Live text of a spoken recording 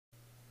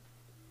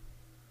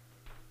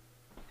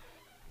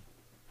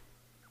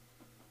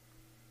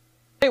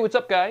Hey, what's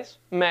up guys?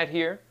 Matt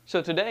here.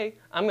 So today,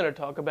 I'm going to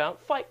talk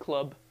about Fight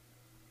Club.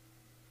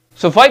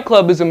 So Fight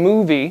Club is a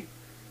movie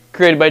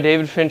created by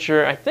David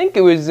Fincher. I think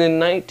it was in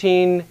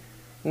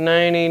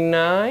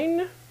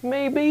 1999,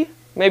 maybe?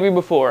 Maybe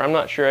before. I'm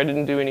not sure. I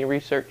didn't do any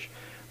research.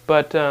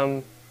 But,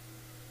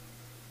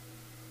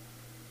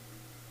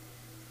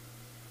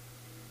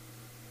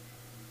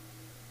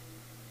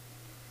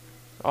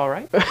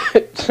 alright.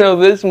 So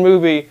this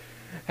movie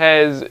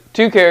has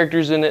two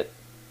characters in it.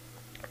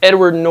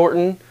 Edward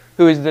Norton,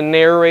 who is the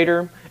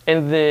narrator,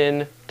 and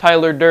then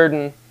Tyler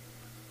Durden,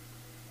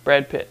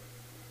 Brad Pitt.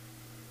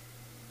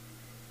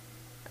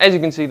 As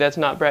you can see, that's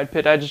not Brad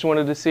Pitt. I just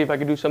wanted to see if I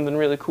could do something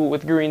really cool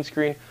with green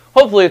screen.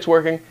 Hopefully it's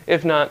working.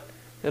 If not,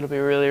 it'll be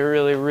really,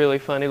 really, really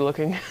funny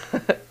looking.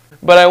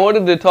 But I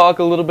wanted to talk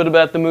a little bit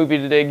about the movie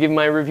today, give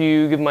my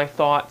review, give my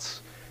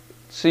thoughts,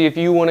 see if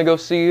you want to go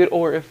see it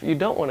or if you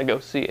don't want to go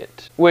see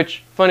it.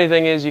 Which, funny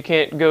thing is, you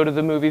can't go to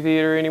the movie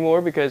theater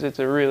anymore because it's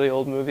a really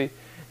old movie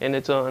and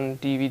it's on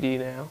DVD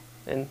now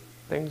and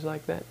things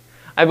like that.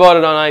 I bought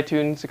it on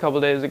iTunes a couple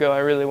days ago. I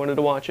really wanted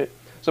to watch it.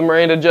 So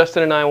Miranda,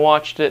 Justin, and I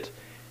watched it,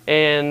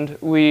 and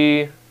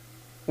we,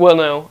 well,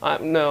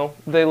 no,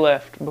 they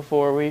left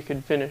before we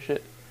could finish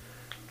it.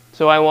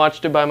 So I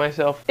watched it by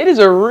myself. It is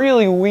a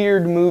really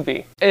weird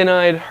movie, and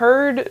I'd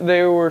heard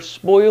there were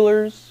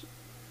spoilers,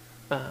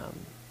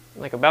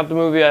 like about the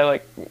movie.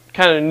 I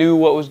kind of knew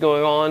what was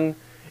going on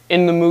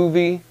in the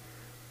movie,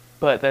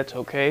 but that's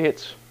okay.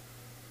 It's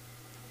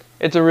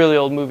a really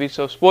old movie,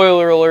 so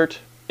spoiler alert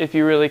if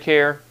you really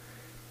care.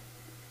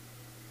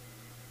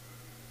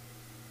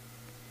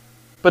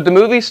 But the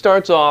movie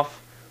starts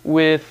off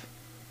with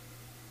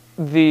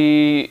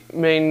the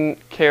main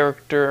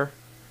character,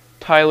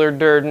 Tyler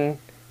Durden,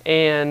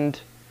 and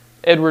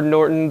Edward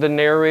Norton, the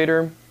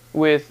narrator,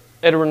 with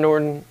Edward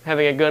Norton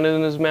having a gun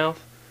in his mouth.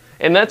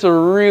 And that's a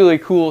really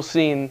cool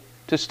scene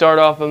to start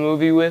off a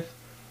movie with,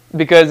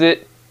 because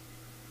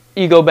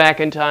you go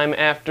back in time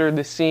after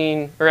the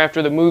scene, or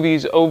after the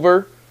movie's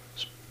over,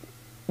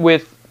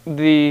 with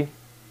the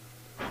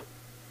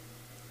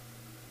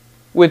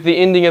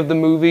ending of the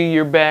movie,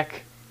 you're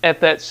back at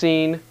that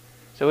scene.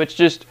 So it's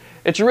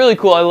really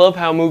cool. I love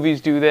how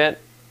movies do that,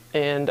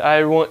 and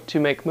I want to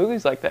make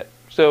movies like that.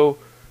 So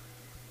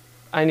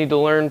I need to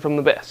learn from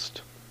the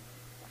best.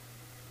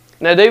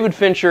 Now, David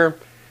Fincher,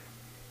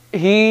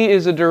 he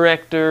is a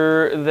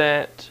director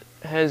that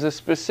has a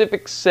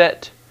specific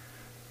set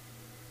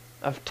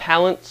of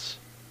talents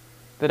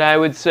that I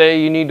would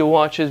say you need to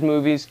watch his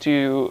movies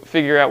to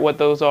figure out what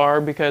those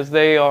are, because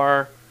they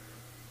are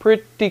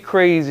pretty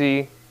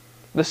crazy.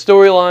 The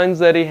storylines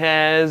that he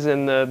has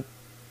and the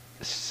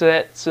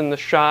sets and the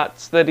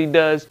shots that he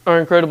does are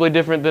incredibly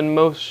different than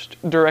most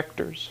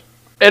directors.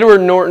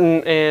 Edward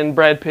Norton and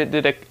Brad Pitt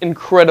did an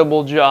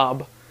incredible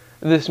job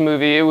this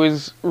movie. It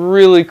was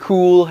really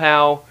cool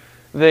how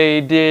they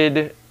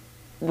did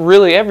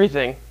really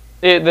everything.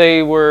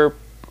 They were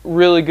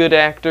really good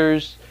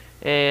actors,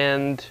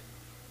 and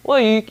well,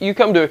 you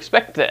come to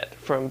expect that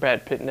from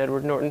Brad Pitt and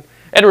Edward Norton.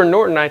 Edward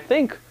Norton, I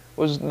think,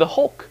 was the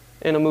Hulk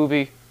in a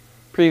movie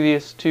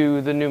previous to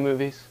the new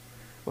movies,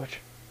 which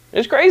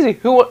is crazy.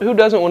 Who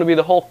doesn't want to be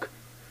the Hulk?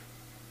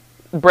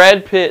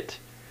 Brad Pitt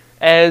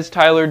as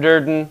Tyler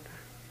Durden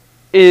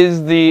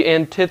is the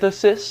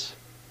antithesis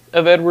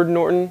of Edward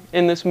Norton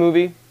in this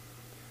movie.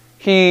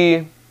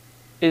 He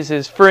is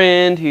his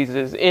friend, he's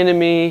his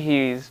enemy,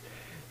 he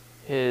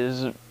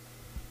is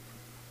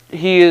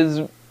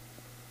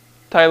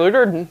Tyler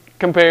Durden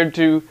compared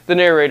to the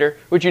narrator,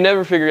 which you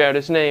never figure out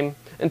his name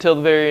until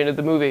the very end of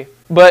the movie.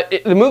 But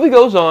the movie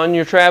goes on.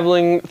 You're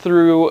traveling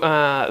through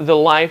the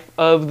life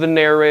of the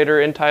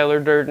narrator and Tyler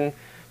Durden,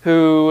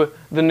 who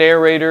the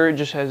narrator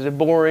just has a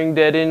boring,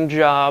 dead-end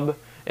job,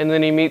 and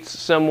then he meets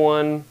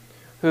someone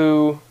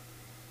who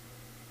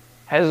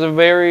has a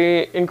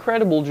very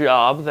incredible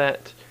job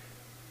that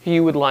he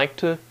would like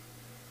to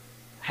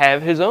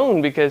have his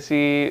own because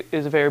he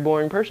is a very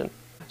boring person.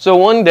 So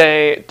one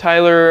day,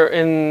 Tyler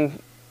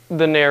and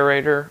the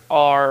narrator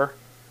are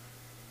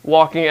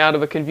walking out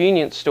of a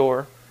convenience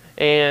store,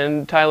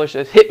 and Tyler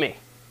says, "Hit me."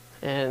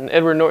 And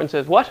Edward Norton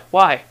says, "What?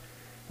 Why?"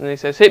 And he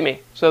says, "Hit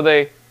me." So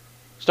they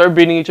start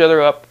beating each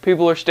other up.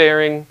 People are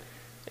staring.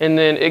 And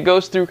then it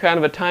goes through kind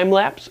of a time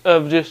lapse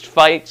of just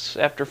fights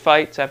after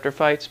fights after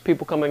fights,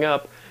 people coming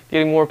up,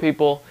 getting more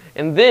people.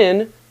 And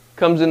then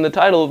comes in the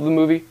title of the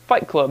movie,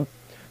 Fight Club.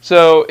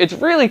 So it's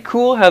really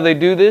cool how they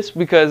do this,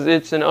 because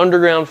it's an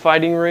underground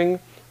fighting ring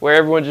where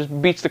everyone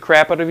just beats the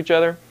crap out of each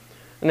other.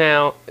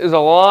 Now, there's a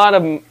lot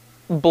of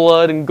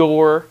blood and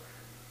gore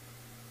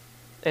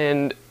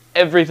and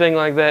everything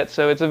like that,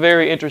 so it's a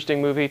very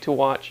interesting movie to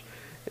watch.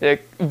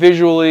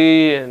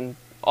 Visually and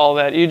all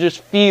that, you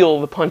just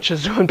feel the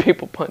punches when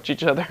people punch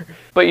each other.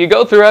 But you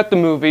go throughout the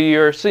movie,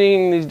 you're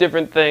seeing these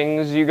different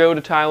things. You go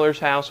to Tyler's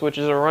house, which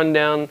is a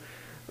rundown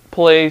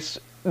place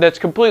that's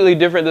completely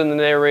different than the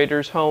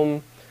narrator's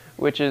home,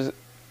 which is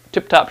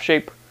tip-top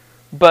shape,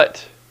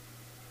 but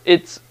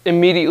it's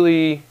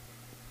immediately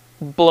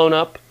blown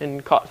up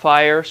and caught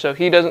fire, so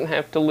he doesn't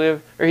have to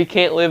live, or he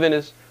can't live in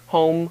his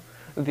home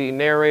the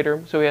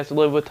narrator, so he has to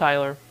live with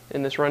Tyler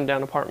in this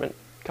rundown apartment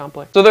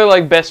complex. So they're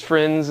like best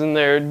friends, and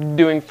they're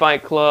doing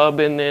Fight Club,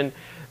 and then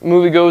the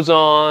movie goes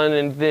on,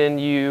 and then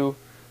you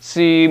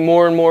see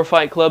more and more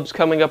Fight Clubs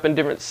coming up in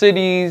different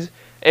cities,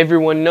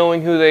 everyone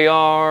knowing who they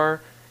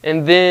are,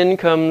 and then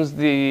comes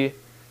the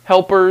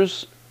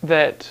helpers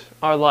that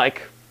are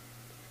like,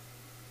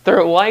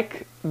 they're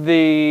like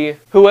the,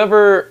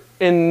 whoever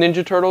in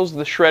Ninja Turtles,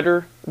 the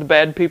Shredder, the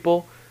bad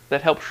people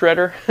that help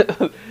Shredder,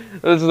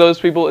 those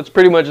people, it's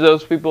pretty much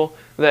those people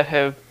that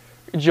have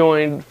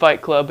joined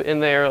Fight Club,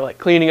 and they're like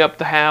cleaning up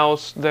the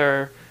house,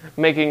 they're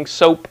making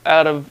soap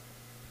out of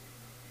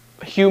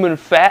human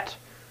fat,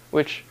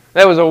 which,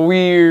 that was a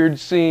weird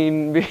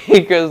scene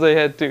because they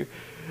had to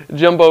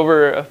jump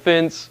over a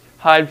fence,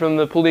 hide from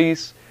the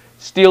police,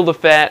 steal the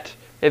fat,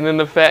 and then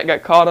the fat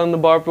got caught on the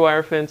barbed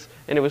wire fence,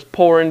 and it was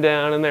pouring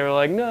down, and they were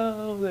like,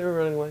 no, they were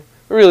running away.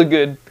 A really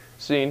good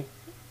scene.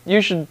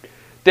 You should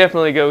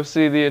definitely go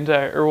see the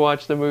entire, or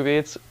watch the movie.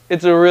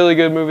 It's a really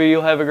good movie.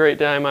 You'll have a great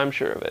time, I'm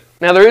sure of it.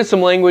 Now, there is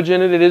some language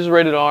in it. It is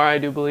rated R, I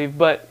do believe,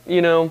 but,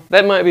 you know,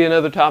 that might be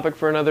another topic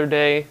for another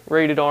day,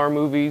 rated R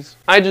movies.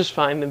 I just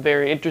find them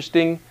very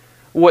interesting,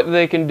 what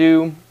they can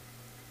do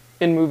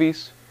in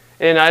movies,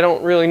 and I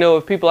don't really know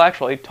if people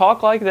actually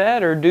talk like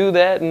that or do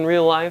that in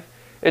real life.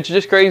 It's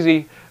just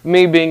crazy,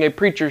 me being a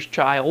preacher's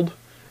child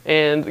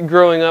and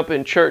growing up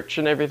in church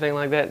and everything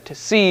like that, to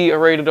see a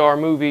rated R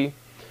movie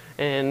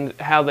and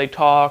how they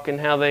talk and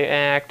how they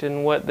act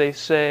and what they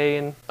say.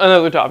 And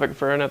another topic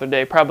for another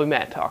day, probably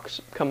Matt Talks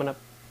coming up,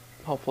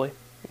 hopefully.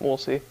 We'll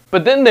see.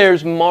 But then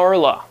there's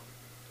Marla.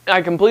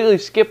 I completely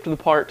skipped the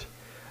part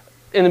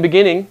in the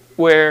beginning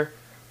where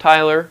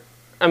Tyler,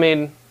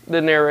 the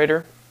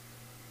narrator,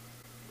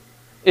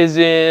 is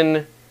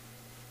in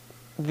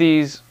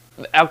these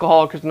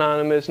Alcoholics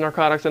Anonymous,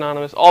 Narcotics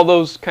Anonymous, all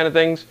those kind of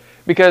things,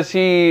 because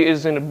he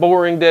is in a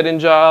boring, dead-end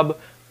job,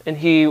 and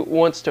he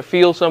wants to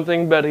feel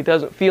something, but he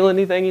doesn't feel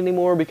anything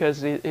anymore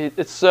because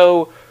it's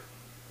so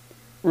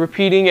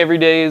repeating every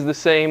day is the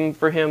same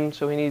for him,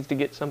 so he needs to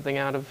get something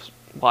out of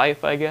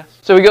life, I guess.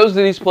 So he goes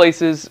to these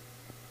places,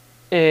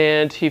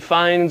 and he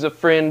finds a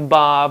friend,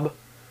 Bob,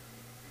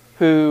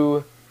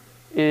 who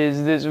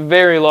is this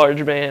very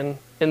large man,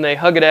 and they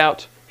hug it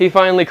out. He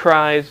finally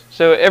cries,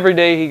 so every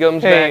day he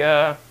comes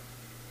back,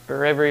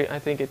 or I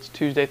think it's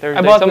Tuesday, Thursday,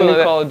 I bought something the new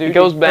like Call that. of Duty. He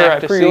goes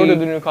back to see the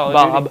new Call of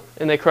Bob, Duty.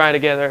 and they cry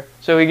together,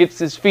 so he gets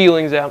his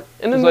feelings out.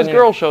 And then Just this letting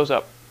girl shows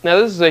up. Now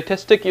this is a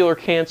testicular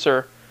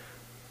cancer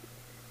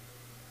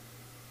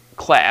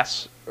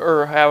class,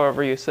 or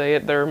however you say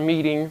it, they're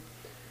meeting,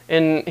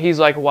 and he's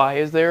like, why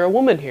is there a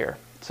woman here?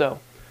 So,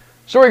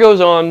 story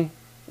goes on.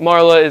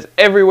 Marla is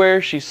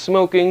everywhere. She's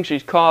smoking,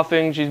 she's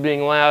coughing, she's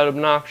being loud,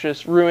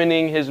 obnoxious,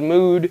 ruining his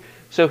mood,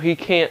 so he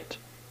can't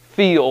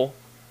feel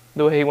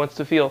the way he wants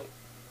to feel.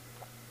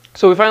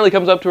 So he finally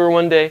comes up to her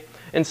one day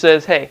and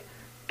says, hey,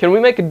 can we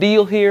make a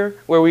deal here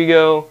where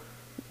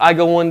I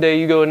go one day,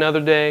 you go another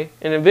day,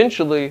 and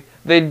eventually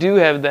they do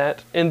have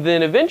that, and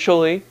then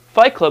eventually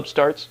Fight Club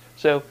starts.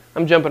 So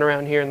I'm jumping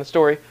around here in the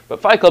story,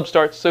 but Fight Club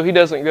starts, so he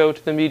doesn't go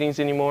to the meetings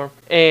anymore,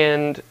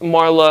 and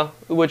Marla,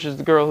 which is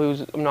the girl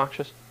who's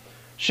obnoxious,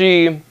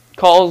 she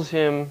calls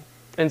him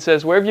and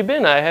says, where have you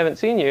been? I haven't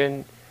seen you.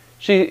 And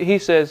he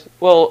says,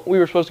 well, we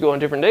were supposed to go on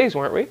different days,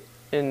 weren't we?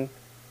 And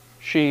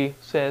she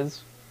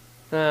says,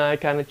 I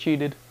kind of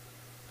cheated.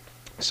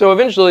 So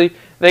eventually,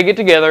 they get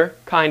together,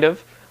 kind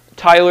of.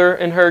 Tyler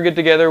and her get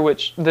together,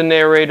 which the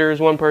narrator is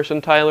one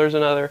person, Tyler's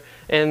another,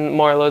 and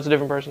Marla is a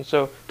different person.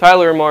 So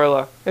Tyler and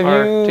Marla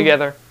are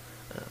together.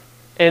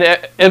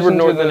 And Edward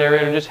Norton, the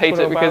narrator, just hates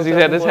it because he's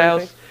at his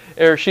house,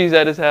 or she's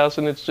at his house,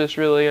 and it's just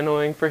really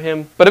annoying for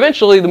him. But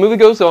eventually, the movie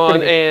goes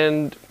on,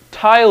 and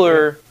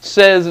Tyler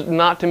says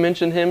not to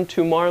mention him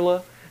to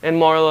Marla, and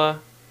Marla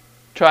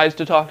tries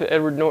to talk to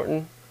Edward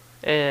Norton,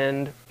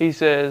 and he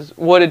says,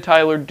 what did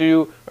Tyler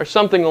do, or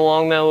something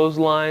along those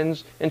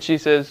lines, and she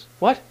says,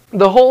 what?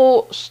 The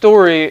whole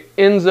story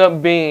ends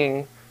up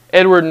being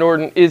Edward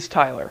Norton is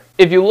Tyler.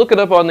 If you look it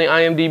up on the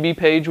IMDb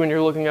page when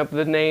you're looking up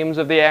the names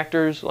of the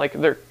actors, like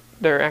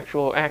their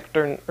actual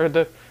actor, or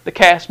the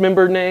cast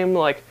member name,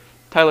 like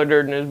Tyler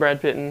Durden is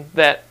Brad Pitt, and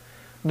that,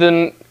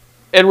 then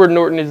Edward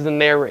Norton is the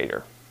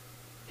narrator.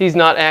 He's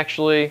not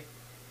actually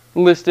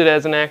listed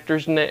as an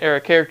actor's or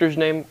a character's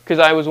name, because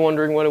I was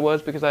wondering what it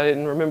was because I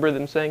didn't remember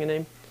them saying a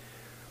name.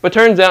 But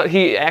turns out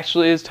he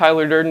actually is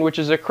Tyler Durden, which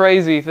is a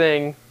crazy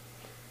thing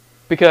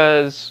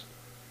because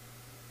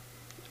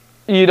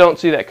you don't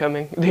see that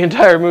coming the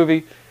entire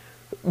movie.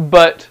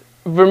 But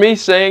for me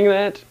saying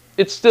that,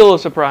 it's still a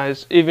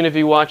surprise, even if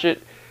you watch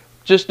it.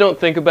 Just don't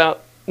think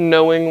about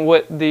knowing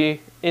what the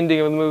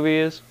ending of the movie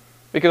is,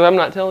 because I'm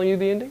not telling you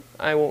the ending.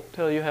 I won't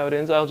tell you how it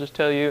ends. I'll just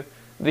tell you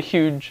the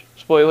huge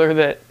spoiler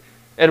that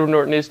Edward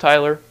Norton is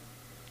Tyler,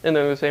 and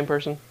they're the same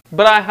person.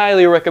 But I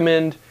highly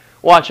recommend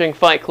watching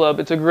Fight Club.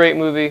 It's a great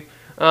movie.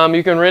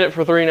 You can rent it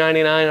for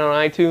 $3.99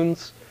 on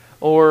iTunes,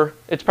 or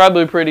it's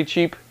probably pretty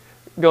cheap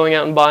going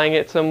out and buying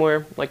it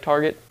somewhere, like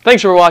Target.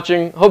 Thanks for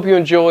watching. Hope you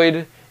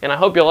enjoyed, and I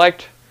hope you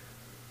liked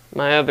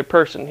my other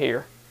person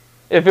here.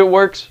 If it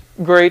works,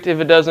 great. If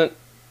it doesn't,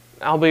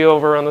 I'll be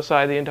over on the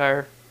side the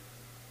entire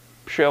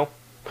show.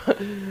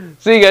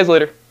 See you guys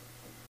later.